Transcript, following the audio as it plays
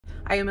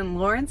I am in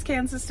Lawrence,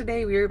 Kansas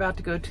today. We are about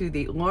to go to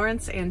the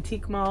Lawrence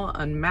Antique Mall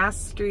on Mass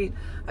Street.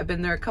 I've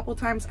been there a couple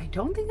times. I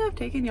don't think I've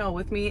taken y'all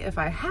with me. If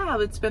I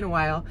have, it's been a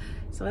while.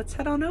 So let's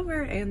head on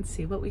over and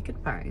see what we can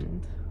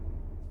find.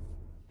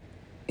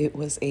 It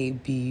was a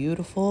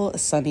beautiful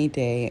sunny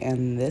day,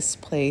 and this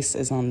place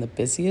is on the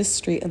busiest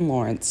street in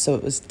Lawrence, so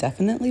it was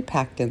definitely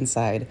packed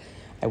inside.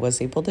 I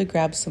was able to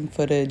grab some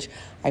footage.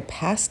 I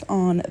passed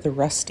on the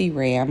Rusty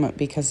Ram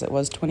because it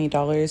was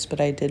 $20, but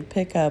I did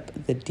pick up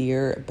the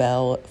Deer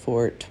Bell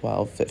for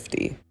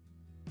 $12.50.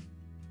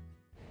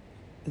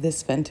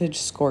 This vintage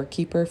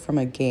scorekeeper from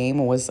a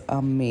game was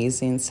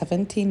amazing.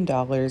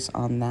 $17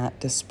 on that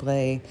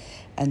display.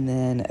 And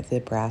then the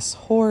brass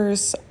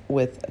horse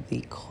with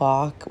the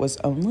clock was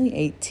only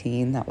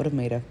 $18. That would have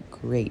made a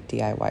great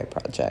DIY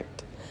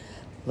project.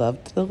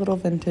 Loved the little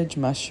vintage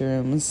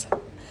mushrooms.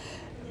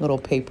 Little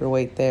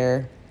paperweight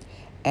there.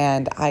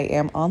 And I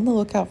am on the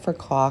lookout for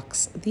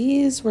clocks.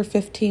 These were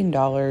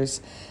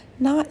 $15.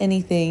 Not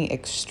anything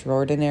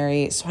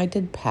extraordinary, so I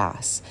did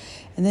pass.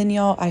 And then,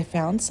 y'all, I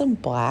found some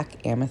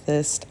black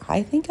amethyst.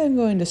 I think I'm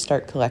going to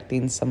start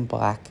collecting some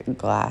black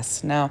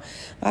glass. Now,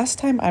 last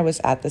time I was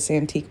at this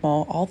antique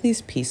mall, all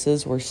these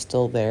pieces were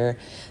still there.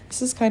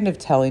 This is kind of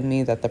telling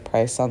me that the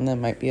price on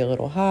them might be a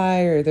little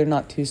high or they're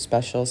not too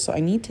special, so I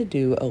need to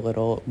do a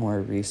little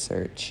more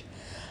research.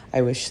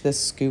 I wish this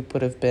scoop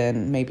would have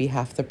been maybe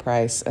half the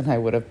price and I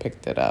would have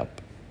picked it up.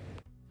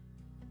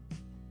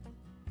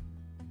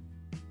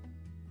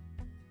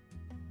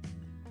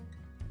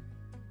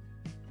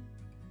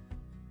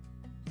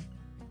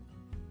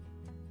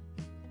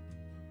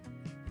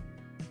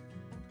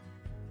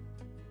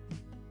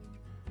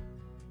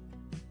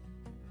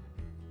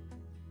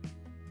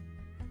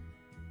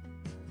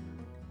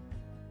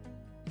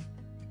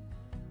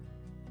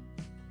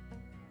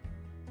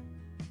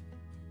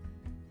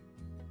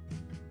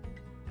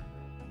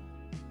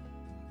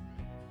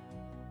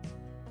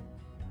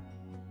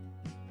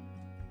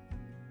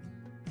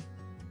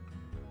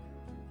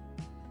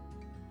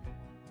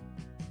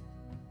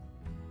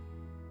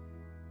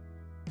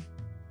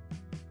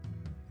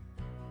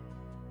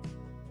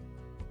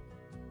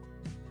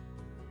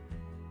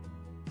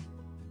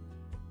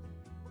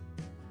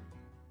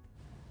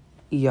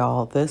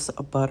 Y'all, this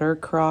butter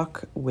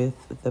crock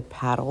with the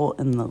paddle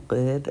and the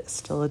lid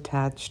still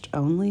attached,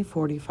 only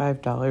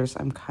 $45.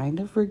 I'm kind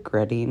of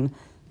regretting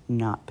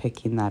not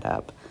picking that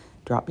up.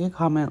 Drop me a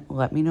comment.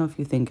 Let me know if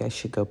you think I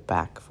should go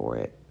back for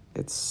it.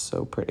 It's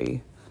so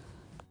pretty.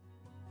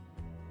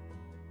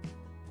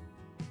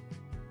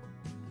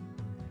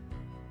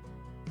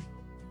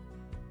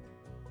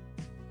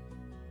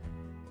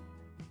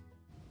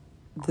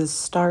 The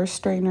star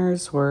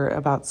strainers were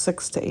about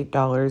 $6 to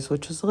 $8,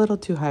 which was a little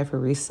too high for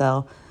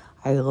resale.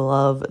 I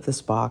love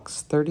this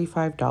box,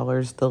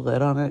 $35. The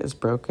lid on it is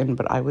broken,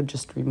 but I would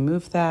just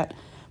remove that,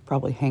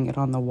 probably hang it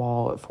on the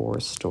wall for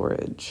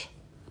storage.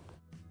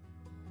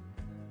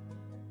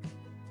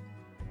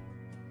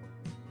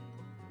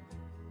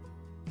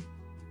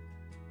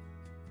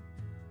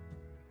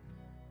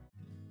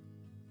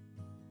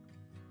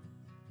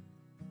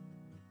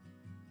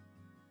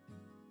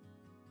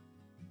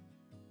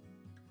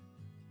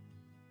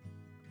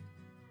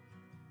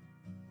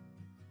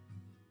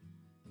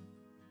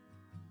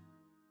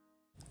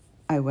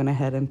 I went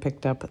ahead and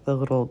picked up the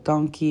little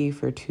donkey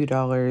for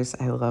 $2.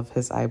 I love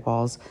his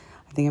eyeballs.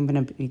 I think I'm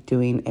going to be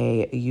doing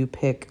a You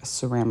Pick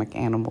Ceramic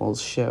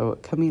Animals show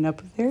coming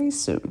up very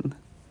soon.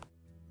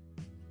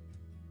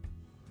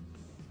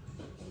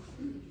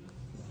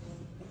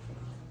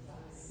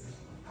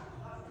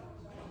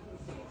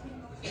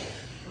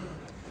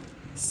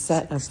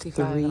 Set of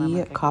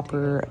 3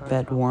 copper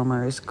bed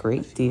warmers.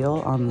 Great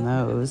deal on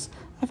those.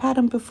 I've had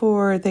them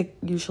before. They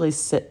usually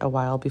sit a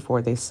while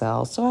before they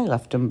sell, so I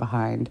left them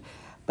behind.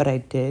 But I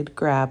did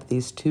grab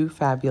these 2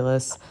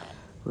 fabulous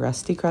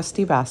Rusty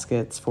Crusty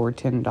baskets for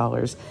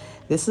 $10.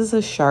 This is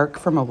a shark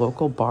from a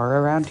local bar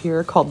around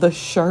here called the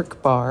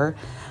Shark Bar.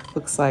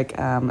 Looks like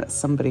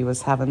somebody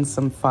was having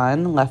some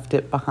fun, left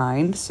it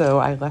behind, so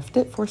I left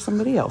it for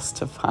somebody else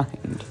to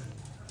find.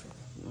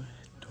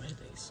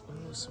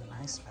 Some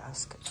nice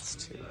baskets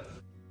too.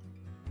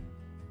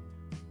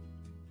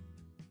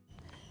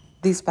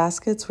 These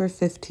baskets were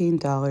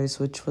 $15,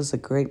 which was a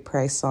great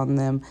price on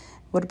them.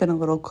 Would have been a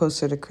little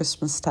closer to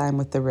Christmas time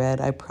with the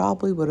red. I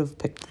probably would have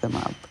picked them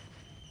up.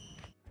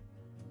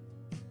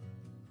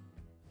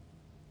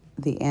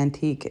 The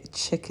antique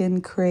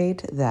chicken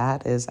crate,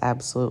 that is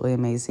absolutely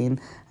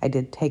amazing. I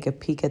did take a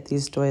peek at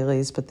these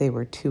doilies, but they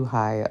were too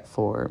high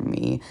for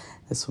me.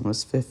 This one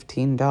was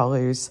 $15,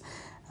 $5,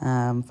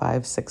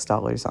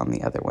 $6 on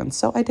the other one.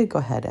 So I did go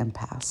ahead and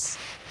pass.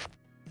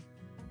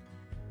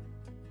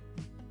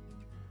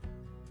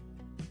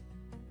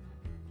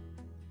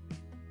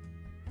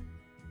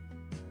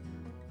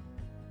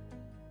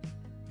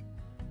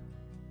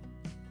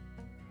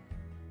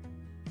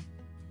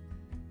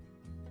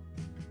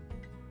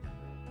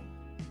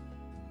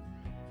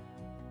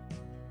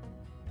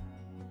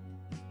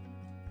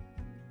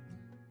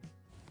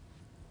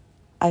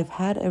 I've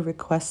had a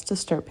request to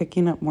start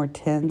picking up more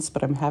tins,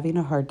 but I'm having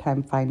a hard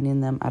time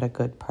finding them at a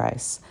good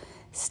price.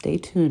 Stay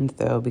tuned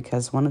though,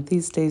 because one of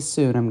these days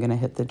soon I'm gonna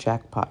hit the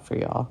jackpot for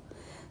y'all.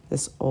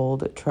 This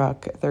old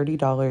truck,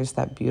 $30,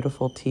 that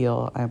beautiful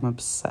teal, I'm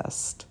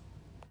obsessed.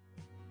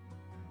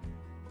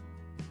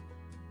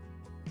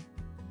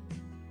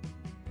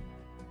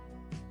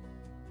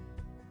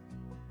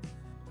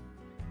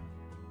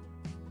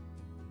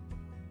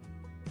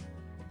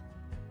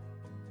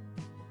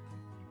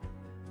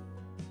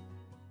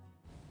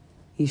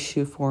 These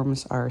shoe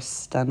forms are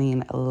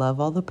stunning. I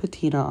love all the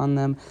patina on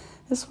them.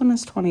 This one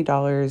is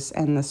 $20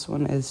 and this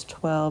one is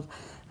 $12.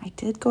 I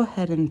did go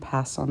ahead and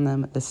pass on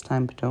them this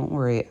time, but don't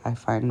worry, I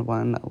find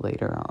one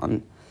later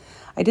on.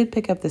 I did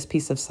pick up this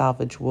piece of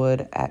salvage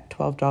wood at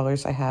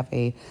 $12. I have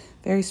a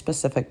very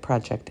specific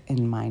project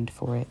in mind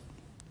for it.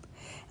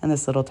 And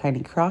this little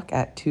tiny crock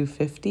at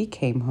 $2.50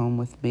 came home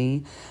with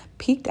me.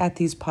 Peeked at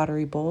these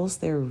pottery bowls.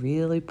 They're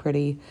really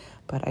pretty,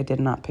 but I did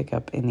not pick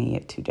up any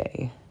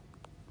today.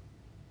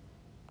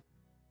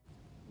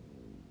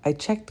 I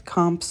checked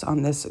comps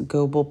on this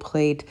Goble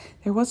plate.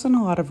 There wasn't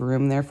a lot of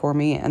room there for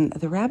me, and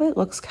the rabbit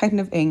looks kind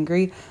of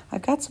angry.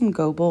 I've got some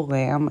Goble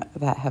lamb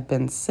that have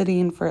been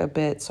sitting for a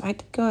bit, so I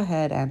did go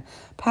ahead and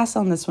pass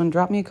on this one.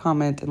 Drop me a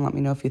comment and let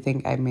me know if you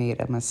think I made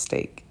a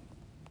mistake.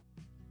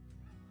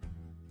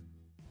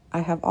 I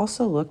have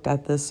also looked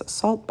at this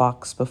salt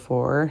box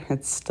before.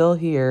 It's still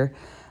here.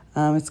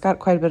 It's got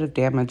quite a bit of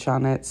damage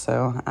on it,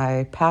 so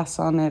I pass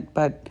on it,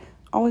 but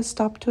always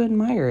stop to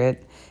admire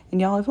it. And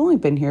y'all, I've only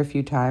been here a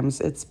few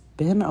times. It's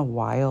been a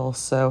while,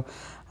 so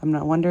I'm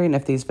not wondering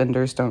if these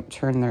vendors don't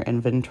turn their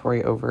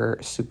inventory over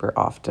super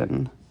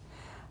often.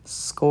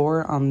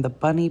 Score on the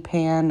bunny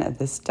pan.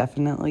 This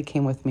definitely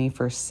came with me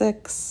for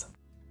 $6.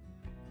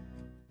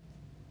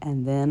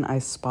 And then I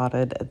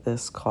spotted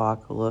this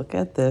clock. Look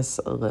at this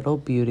little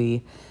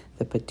beauty.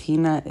 The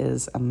patina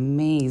is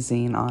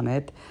amazing on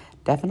it.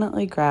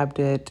 Definitely grabbed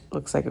it.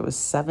 Looks like it was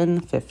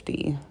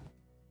 $7.50.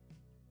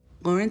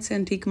 Lawrence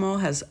Antique Mall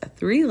has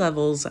 3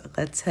 levels.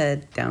 Let's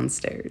head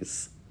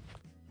downstairs. Is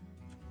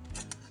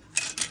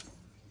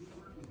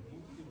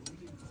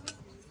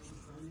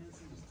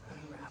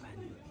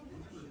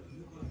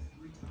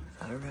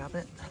that a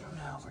rabbit? I don't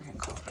know. We're gonna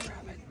call it a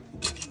rabbit.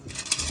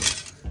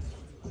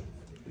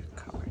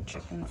 Collared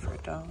chicken for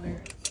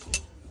 $1.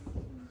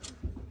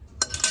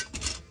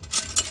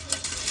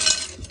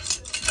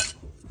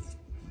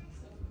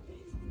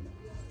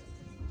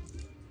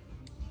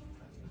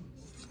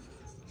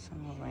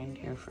 Some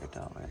reindeer for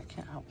 $1. I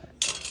can't help it.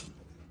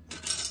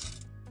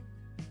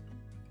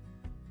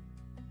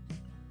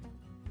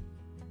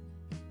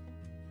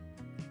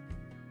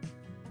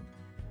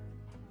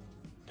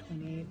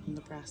 $28 on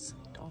the brass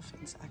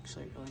dolphins.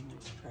 Actually, a really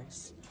nice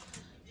price.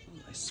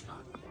 I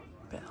spot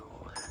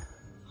bell.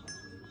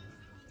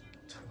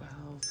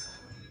 $12.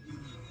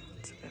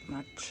 It's a bit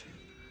much.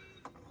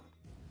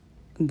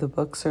 The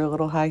books are a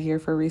little high here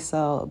for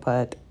resale,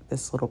 but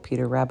this little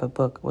Peter Rabbit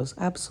book was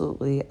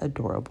absolutely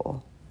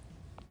adorable.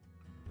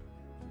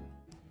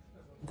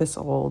 This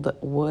old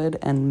wood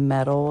and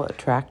metal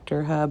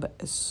tractor hub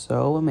is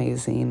so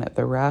amazing.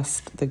 The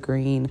rust, the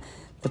green,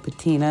 the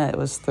patina, it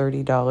was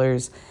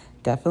 $30.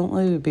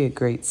 Definitely would be a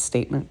great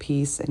statement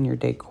piece in your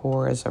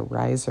decor as a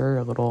riser,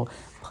 a little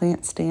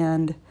plant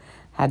stand.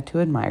 Had to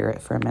admire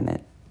it for a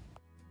minute.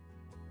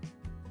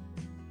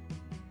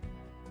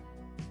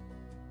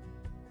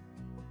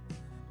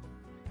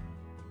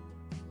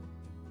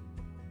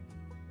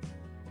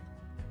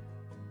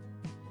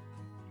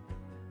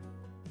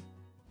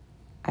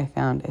 I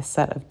found a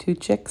set of 2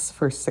 chicks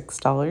for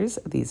 $6.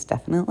 These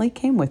definitely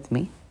came with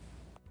me.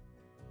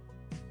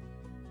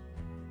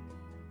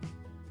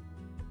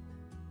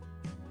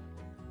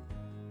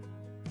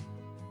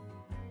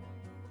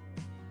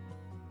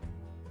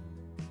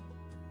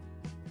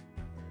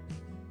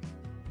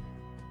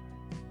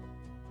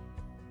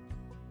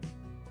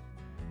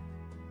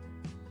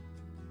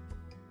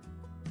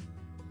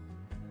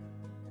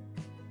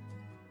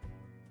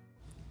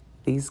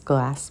 These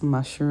glass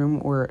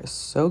mushroom were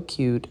so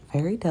cute,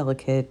 very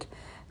delicate,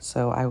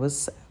 so I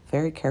was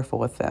very careful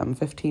with them.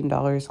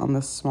 $15 on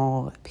this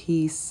small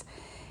piece,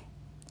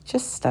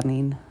 just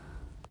stunning.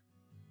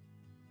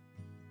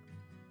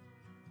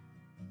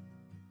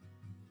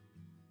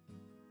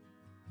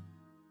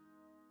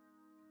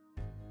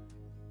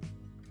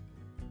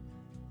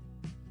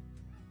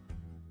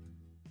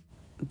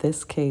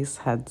 This case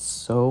had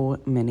so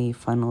many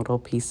fun little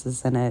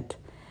pieces in it,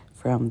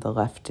 from the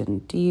Lefton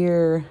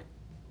deer,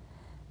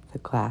 the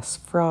glass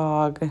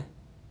frog.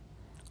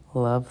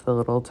 Love the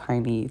little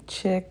tiny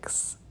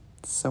chicks.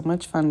 So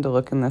much fun to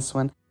look in this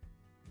one.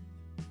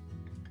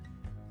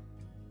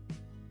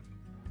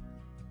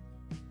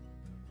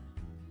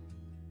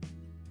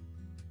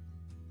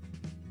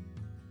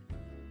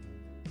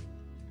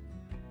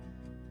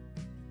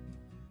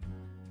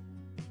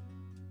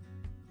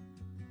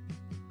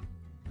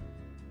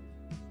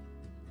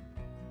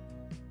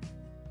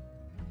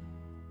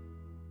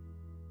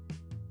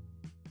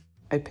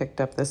 I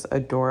picked up this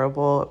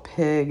adorable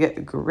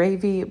pig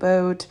gravy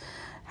boat.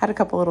 Had a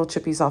couple little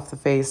chippies off the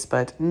face,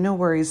 but no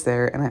worries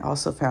there. And I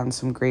also found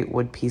some great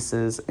wood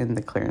pieces in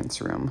the clearance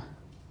room.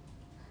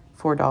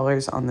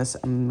 $4 on this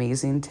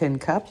amazing tin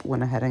cup.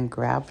 Went ahead and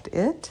grabbed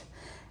it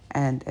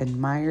and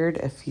admired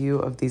a few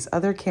of these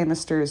other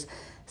canisters,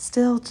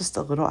 still just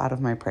a little out of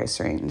my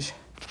price range.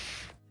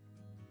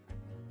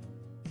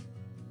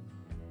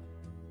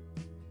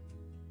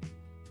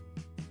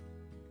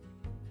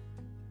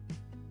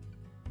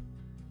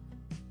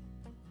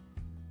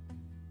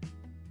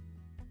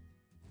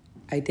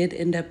 I did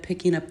end up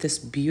picking up this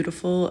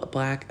beautiful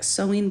black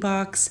sewing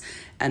box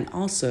and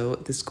also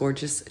this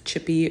gorgeous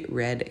chippy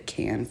red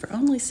can for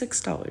only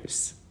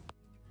 $6.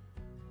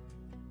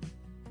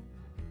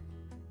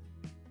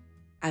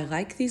 I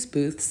like these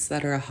booths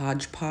that are a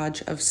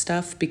hodgepodge of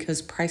stuff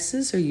because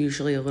prices are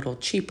usually a little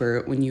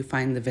cheaper when you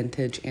find the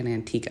vintage and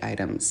antique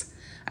items.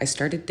 I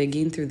started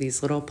digging through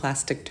these little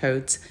plastic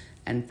totes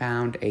and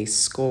found a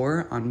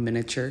score on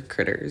miniature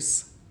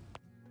critters.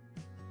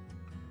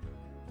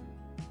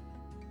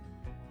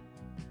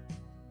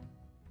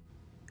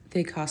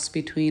 They cost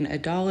between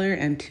 $1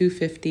 and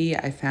 $2.50.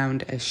 I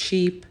found a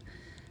sheep,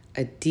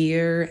 a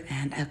deer,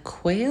 and a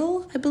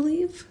quail, I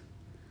believe.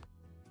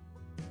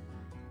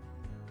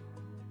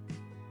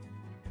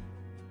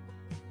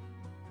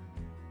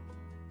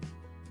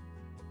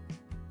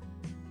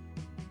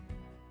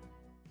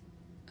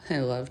 I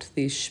loved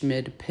these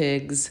Schmid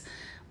pigs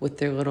with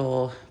their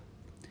little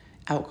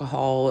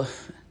alcohol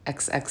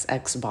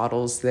XXX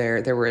bottles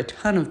there. There were a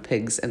ton of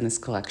pigs in this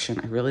collection.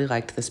 I really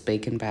liked this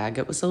bacon bag.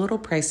 It was a little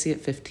pricey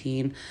at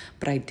 $15,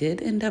 but I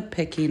did end up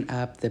picking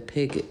up the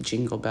pig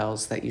jingle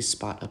bells that you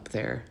spot up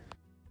there.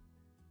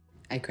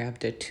 I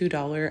grabbed a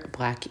 $2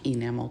 black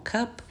enamel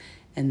cup,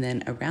 and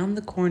then around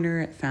the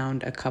corner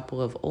found a couple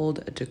of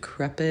old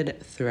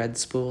decrepit thread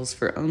spools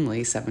for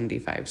only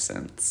 75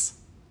 cents.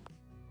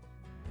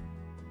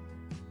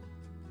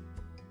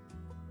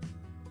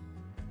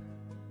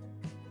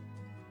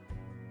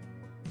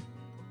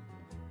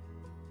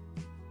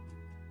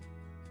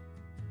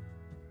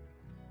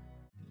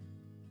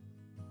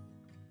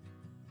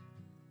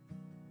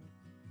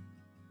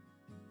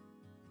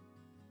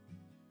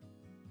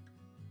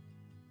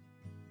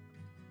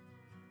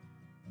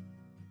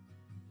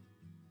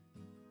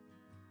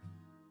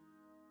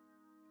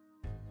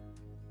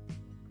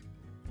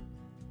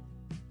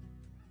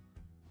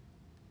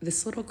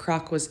 This little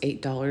crock was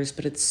 $8,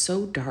 but it's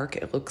so dark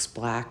it looks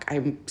black.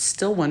 I'm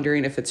still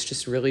wondering if it's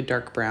just really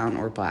dark brown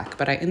or black,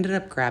 but I ended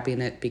up grabbing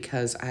it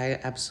because I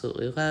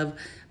absolutely love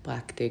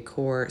black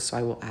decor, so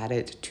I will add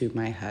it to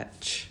my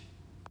hutch.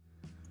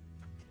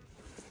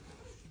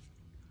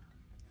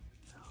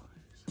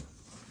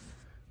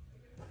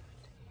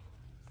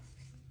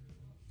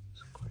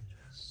 It's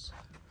gorgeous.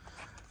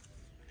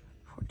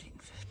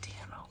 $14.50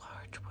 on a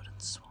large wooden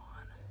swan.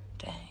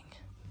 Dang.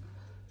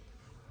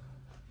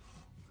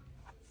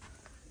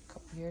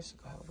 Years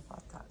ago, I would have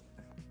bought that.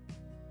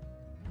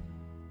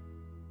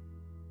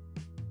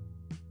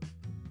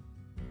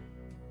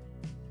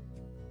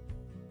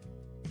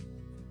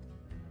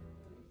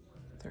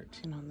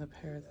 $13 on the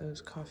pair of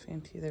those coffee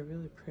and tea. They're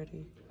really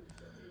pretty.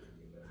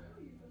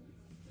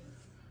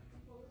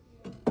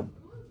 All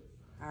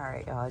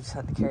right, y'all. I just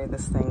had to carry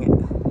this thing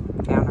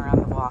down around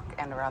the block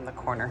and around the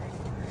corner.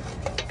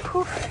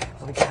 Whew,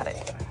 we got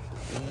it.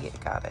 We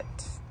got it.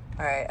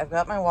 All right, I've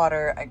got my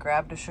water. I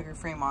grabbed a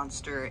sugar-free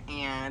Monster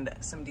and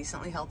some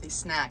decently healthy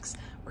snacks.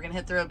 We're gonna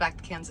hit the road back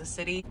to Kansas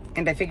City.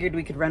 And I figured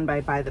we could run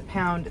by the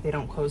Pound. They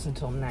don't close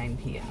until 9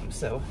 p.m.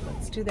 So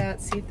let's do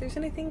that, see if there's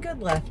anything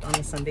good left on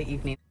a Sunday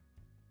evening.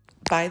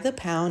 By the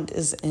Pound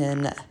is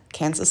in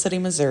Kansas City,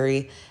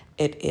 Missouri.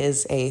 It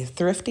is a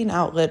thrifting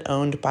outlet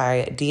owned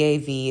by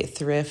DAV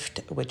Thrift,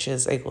 which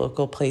is a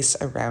local place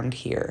around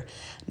here.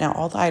 Now,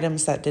 all the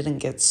items that didn't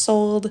get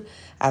sold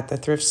at the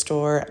thrift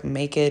store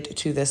make it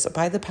to this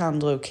By the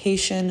Pound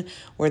location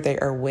where they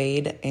are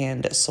weighed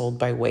and sold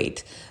by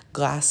weight.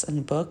 Glass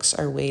and books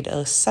are weighed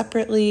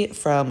separately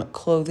from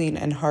clothing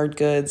and hard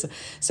goods.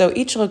 So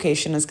each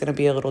location is going to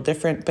be a little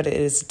different, but it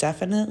is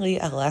definitely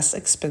a less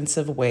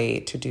expensive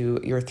way to do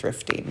your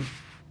thrifting.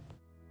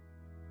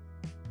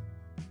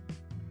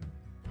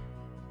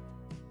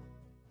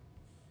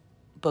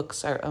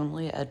 Books are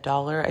only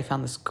 $1. I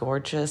found this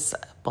gorgeous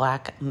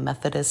black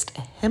Methodist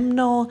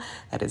hymnal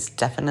that is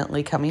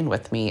definitely coming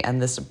with me.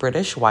 And this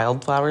British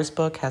Wildflowers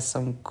book has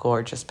some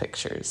gorgeous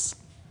pictures.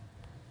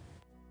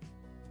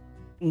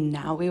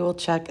 Now we will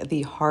check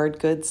the hard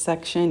goods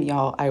section.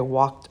 Y'all, I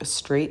walked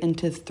straight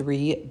into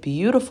 3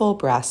 beautiful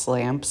brass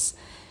lamps.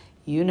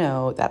 You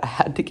know that I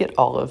had to get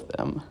all of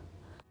them.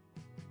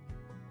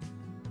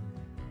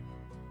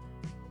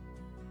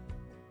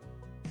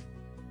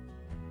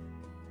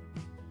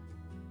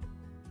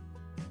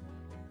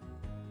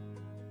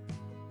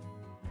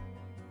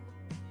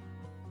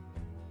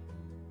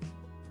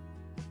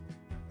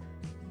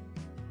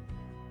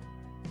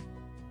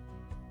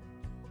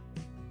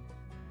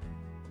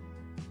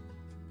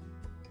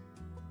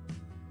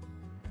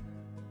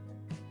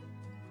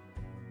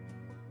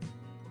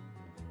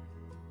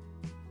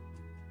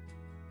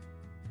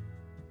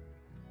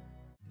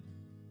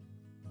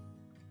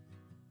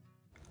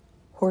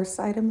 Horse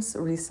items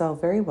resell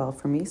very well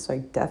for me, so I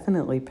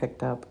definitely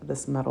picked up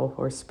this metal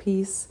horse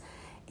piece.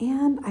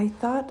 And I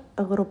thought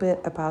a little bit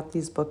about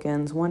these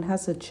bookends. One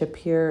has a chip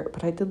here,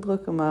 but I did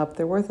look them up.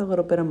 They're worth a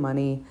little bit of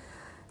money.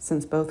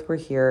 Since both were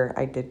here,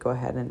 I did go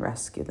ahead and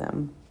rescue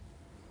them.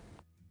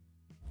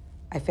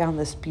 I found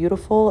this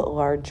beautiful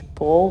large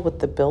bowl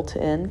with the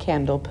built-in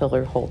candle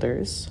pillar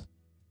holders,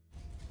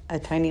 a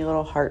tiny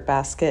little heart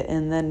basket,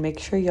 and then make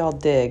sure y'all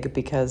dig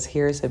because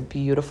here's a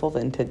beautiful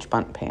vintage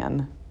bundt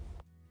pan.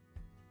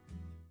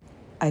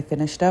 I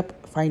finished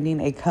up finding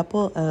a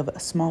couple of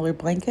smaller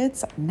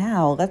blankets.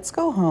 Now let's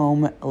go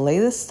home, lay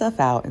this stuff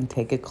out, and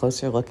take a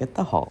closer look at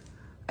the haul.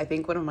 I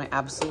think one of my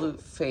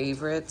absolute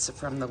favorites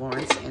from the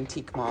Lawrence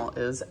Antique Mall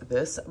is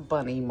this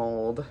bunny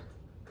mold.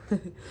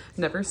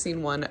 Never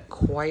seen one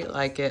quite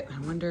like it. I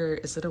wonder,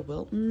 is it a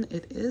Wilton?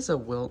 It is a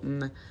Wilton,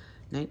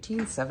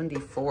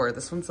 1974.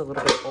 This one's a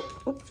little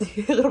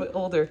bit, a little bit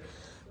older.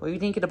 What do you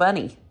think of the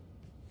bunny?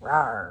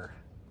 Rawr,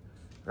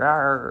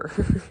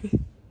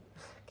 rawr.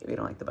 We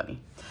don't like the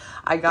bunny.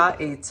 I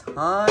got a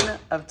ton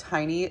of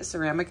tiny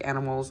ceramic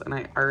animals and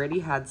I already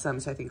had some,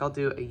 so I think I'll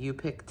do a you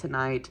pick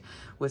tonight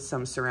with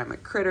some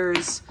ceramic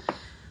critters,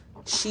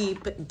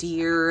 sheep,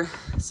 deer,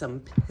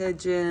 some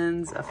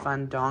pigeons, a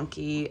fun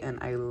donkey, and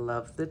I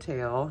love the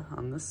tail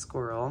on the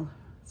squirrel.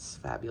 It's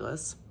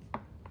fabulous.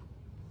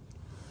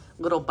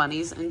 Little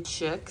bunnies and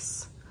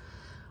chicks.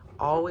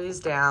 Always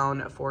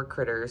down for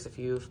critters. If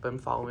you've been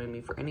following me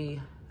for any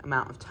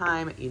amount of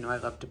time, you know I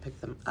love to pick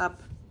them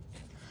up.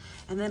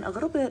 And then a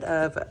little bit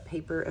of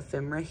paper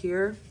ephemera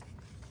here.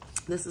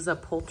 This is a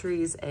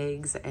poultry's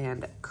eggs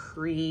and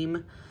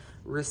cream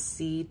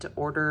receipt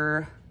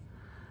order.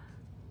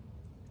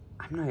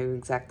 I'm not even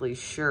exactly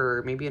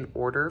sure, maybe an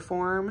order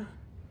form.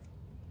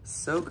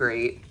 So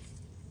great.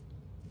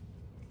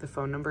 The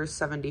phone number is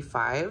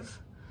 75.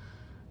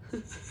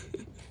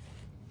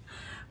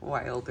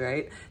 Wild,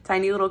 right?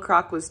 Tiny little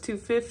crock was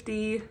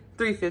 $2.50,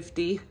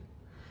 $3.50.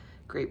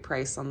 Great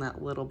price on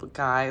that little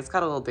guy. It's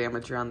got a little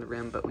damage around the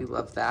rim, but we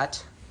love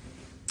that.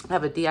 I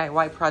have a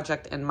DIY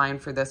project in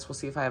mind for this. We'll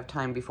see if I have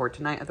time before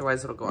tonight.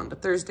 Otherwise, it'll go on to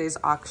Thursday's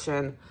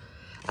auction.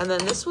 And then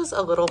this was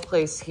a little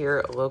place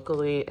here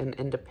locally in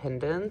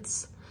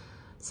Independence.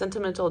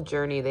 Sentimental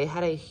Journey. They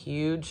had a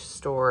huge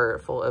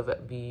store full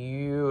of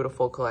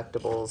beautiful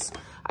collectibles.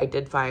 I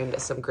did find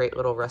some great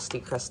little rusty,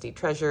 crusty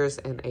treasures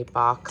in a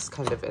box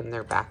kind of in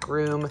their back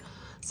room.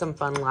 Some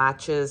fun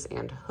latches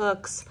and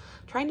hooks.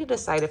 Trying to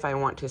decide if I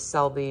want to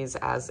sell these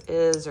as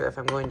is or if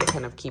I'm going to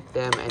kind of keep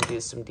them and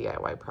do some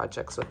DIY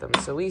projects with them.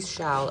 So we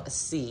shall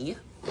see.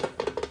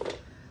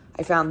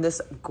 I found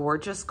this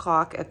gorgeous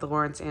clock at the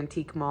Lawrence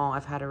Antique Mall.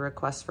 I've had a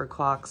request for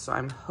clocks, so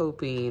I'm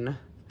hoping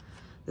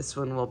this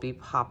one will be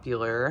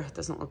popular. It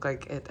doesn't look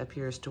like it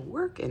appears to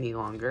work any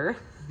longer,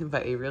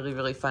 but a really,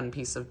 really fun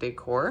piece of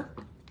decor.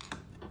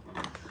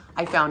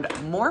 I found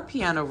more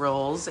piano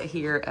rolls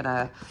here at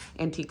an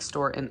antique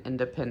store in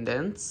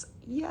Independence.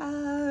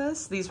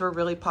 Yes, these were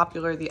really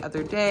popular the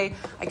other day.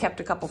 I kept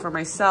a couple for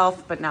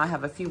myself, but now I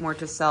have a few more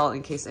to sell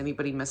in case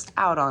anybody missed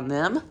out on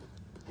them.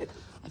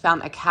 I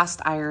found a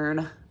cast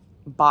iron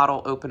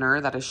bottle opener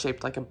that is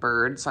shaped like a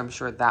bird, so I'm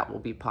sure that will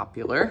be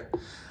popular.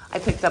 I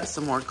picked up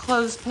some more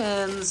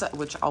clothespins,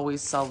 which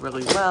always sell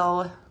really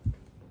well.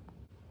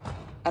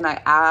 And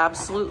I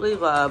absolutely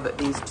love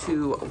these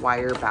two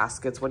wire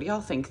baskets. What do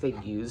y'all think they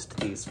used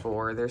these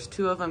for? There's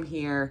two of them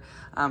here.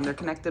 They're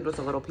connected with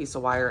a little piece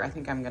of wire. I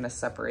think I'm gonna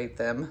separate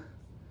them.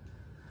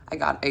 I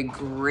got a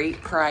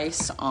great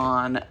price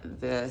on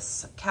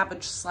this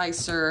cabbage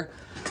slicer,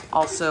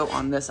 also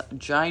on this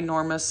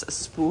ginormous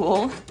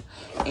spool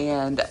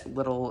and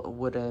little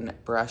wooden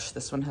brush.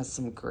 This one has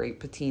some great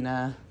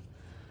patina.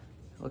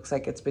 Looks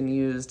like it's been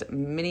used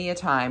many a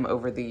time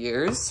over the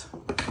years.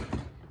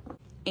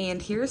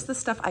 And here's the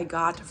stuff I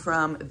got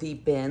from the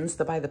BINS,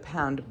 the by the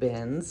pound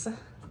BINS.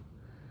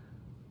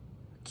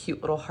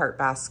 Cute little heart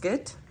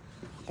basket.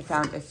 I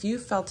found a few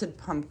felted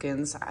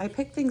pumpkins. I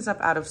picked things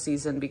up out of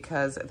season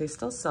because they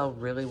still sell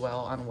really well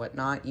on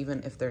Whatnot,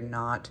 even if they're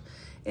not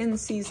in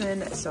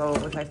season. So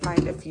if I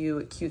find a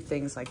few cute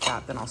things like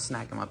that, then I'll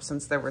snag them up.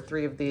 Since there were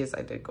 3 of these,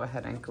 I did go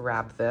ahead and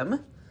grab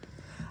them.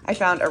 I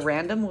found a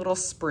random little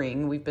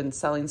spring. We've been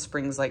selling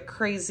springs like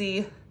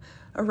crazy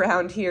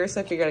around here, so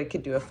I figured I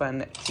could do a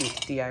fun, cute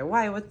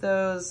DIY with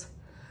those.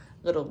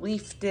 Little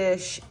leaf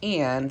dish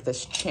and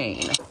this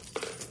chain.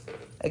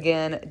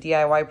 Again,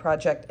 DIY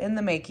project in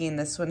the making.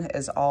 This one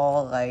is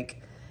all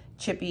like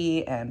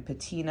chippy and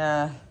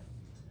patina.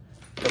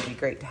 It'll be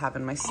great to have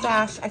in my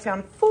stash. I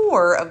found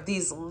 4 of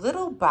these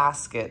little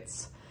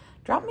baskets.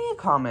 Drop me a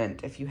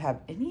comment if you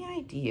have any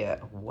idea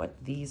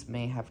what these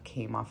may have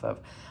came off of.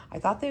 I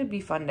thought they would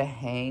be fun to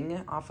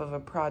hang off of a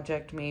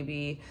project,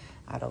 maybe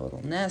add a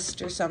little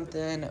nest or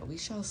something. We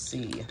shall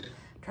see.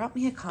 Drop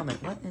me a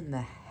comment. What in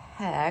the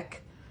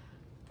heck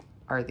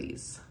are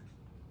these?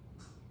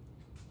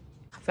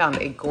 Found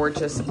a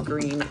gorgeous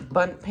green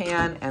bundt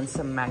pan and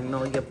some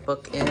magnolia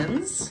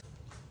bookends.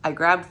 I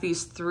grabbed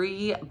these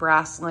 3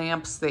 brass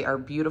lamps. They are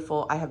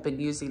beautiful. I have been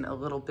using a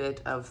little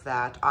bit of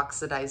that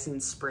oxidizing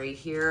spray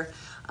here.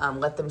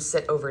 Let them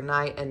sit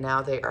overnight, and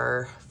now they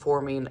are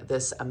forming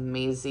this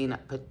amazing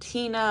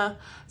patina.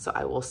 So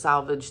I will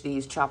salvage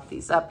these, chop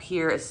these up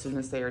here as soon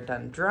as they are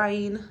done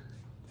drying.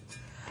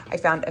 I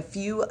found a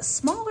few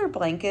smaller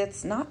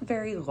blankets, not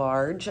very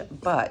large,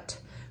 but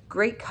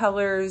great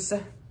colors,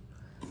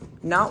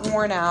 not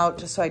worn out.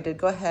 So I did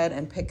go ahead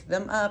and pick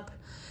them up.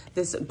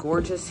 This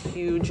gorgeous,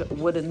 huge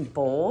wooden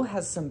bowl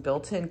has some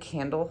built-in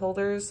candle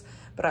holders,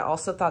 but I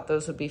also thought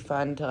those would be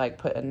fun to like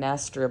put a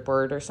nest or a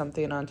bird or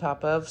something on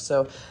top of.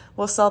 So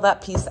we'll sell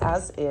that piece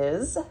as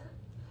is.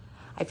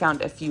 I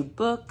found a few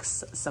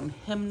books, some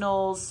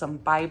hymnals, some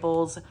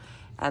Bibles,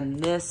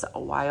 and this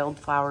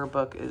wildflower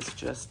book is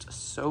just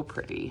so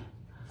pretty.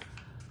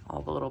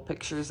 All the little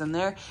pictures in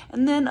there,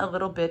 and then a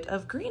little bit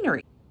of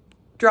greenery.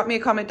 Drop me a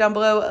comment down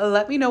below.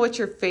 Let me know what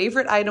your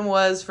favorite item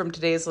was from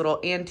today's little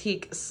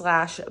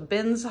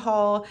antique/bins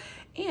haul.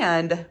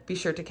 And be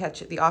sure to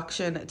catch the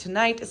auction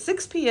tonight,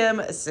 6 p.m.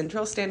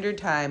 Central Standard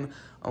Time,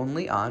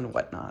 only on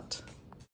Whatnot.